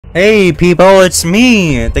Hey people, it's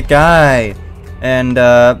me, the guy. And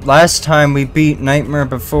last time we beat Nightmare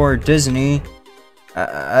Before Disney.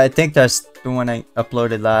 I think that's the one I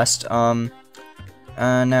uploaded last.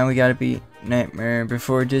 Now we gotta beat Nightmare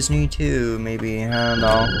Before Disney too, maybe. I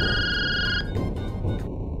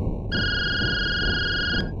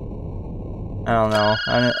don't know.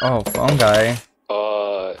 Oh, phone guy.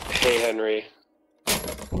 Hey Henry.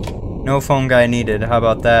 No phone guy needed. How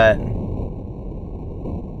about that?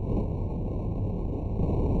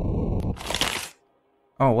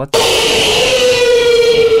 Oh, what the?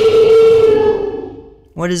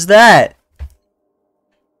 What is that?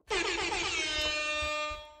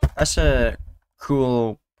 That's a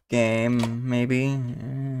cool game, maybe.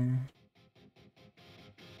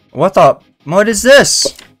 What the? What is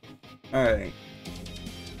this? Alright.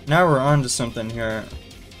 Now we're on to something here.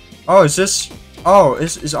 Oh, is this? Oh,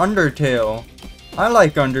 is Undertale. I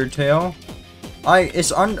like Undertale.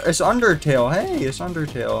 It's Undertale. Hey, it's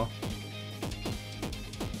Undertale.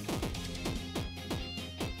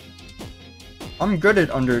 I'm good at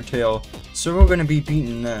Undertale, so we're gonna be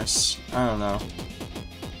beating this. I don't know.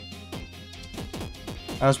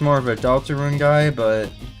 I was more of a Deltarune guy, but...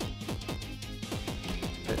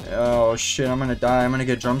 Oh shit, I'm gonna die. I'm gonna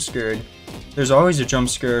get jump scared. There's always a jump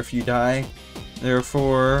scare if you die.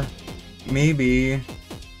 Therefore, maybe...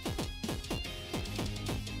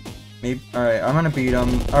 Alright, I'm gonna beat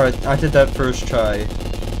him. Alright, I did that first try.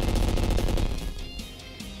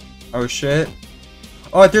 Oh shit.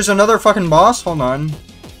 Oh, there's another fucking boss? Hold on.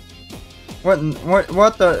 What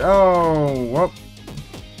the? Oh, whoop.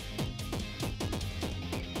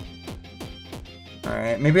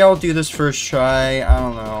 Alright, maybe I'll do this first try. I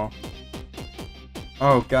don't know.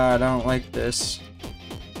 Oh god, I don't like this.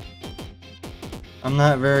 I'm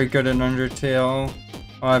not very good at Undertale.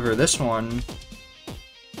 However, this one,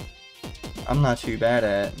 I'm not too bad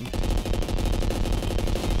at.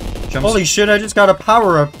 Holy shit, I just got a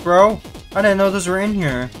power-up, bro! I didn't know those were in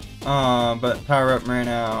here. But power-up ran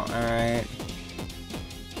out. Alright.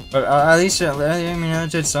 But at least, I mean,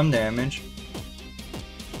 it did some damage.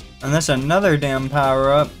 And that's another damn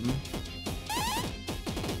power-up.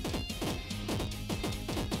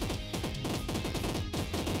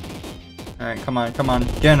 Alright, come on, come on.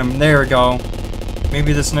 Get him. There we go.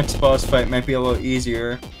 Maybe this next boss fight might be a little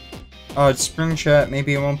easier. Oh, it's Spring Chat.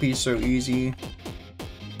 Maybe it won't be so easy.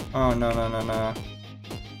 Oh, no, no, no, no.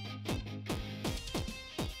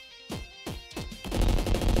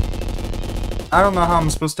 I don't know how I'm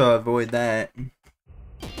supposed to avoid that.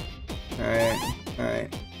 Alright,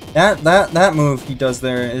 alright. That move he does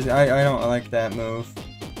there is I don't like that move.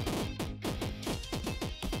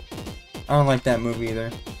 I don't like that move either.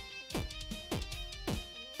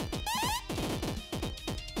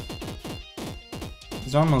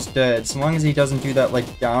 He's almost dead. So long as he doesn't do that like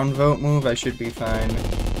downvote move, I should be fine.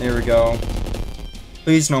 There we go.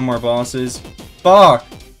 Please no more bosses. Fuck!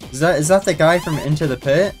 Is that the guy from Into the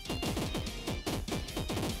Pit?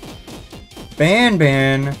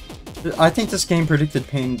 Ban. I think this game predicted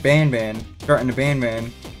Ban. Got into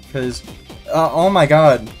Ban. Because, oh my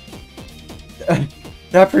god.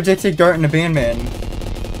 That predicted Gart into Ban.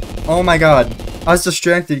 Oh my god. I was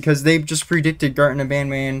distracted because they just predicted Gart into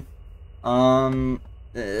Ban.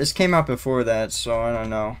 This came out before that, so I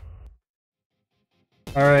don't know.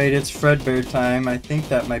 Alright, it's Fredbear time. I think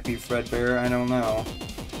that might be Fredbear. I don't know.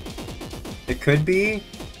 It could be.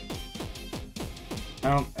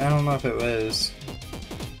 I don't know if it was.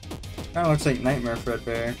 Kinda looks like Nightmare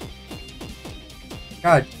Fredbear.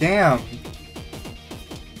 God damn!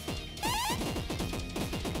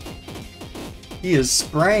 He is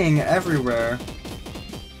spraying everywhere.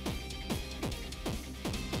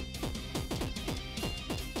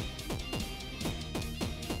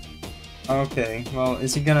 Okay, well,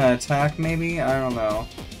 is he gonna attack maybe? I don't know.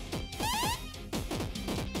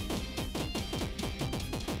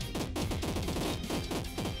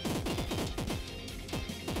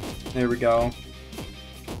 There we go.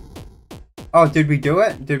 Oh, did we do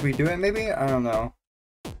it? Did we do it maybe? I don't know.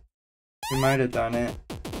 We might have done it.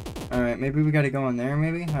 Alright, maybe we gotta go in there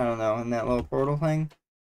maybe? I don't know, in that little portal thing.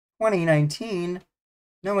 2019?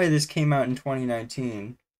 No way this came out in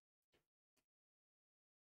 2019.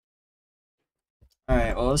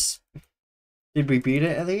 Alright, well did we beat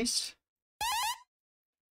it at least?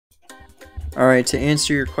 Alright, to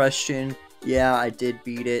answer your question, yeah, I did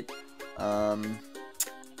beat it.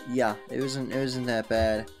 Yeah, it wasn't that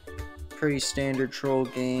bad. Pretty standard troll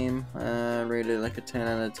game. Rated like a 10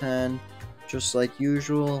 out of 10. Just like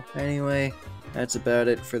usual. Anyway, that's about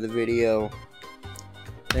it for the video.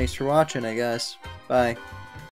 Thanks for watching, I guess. Bye.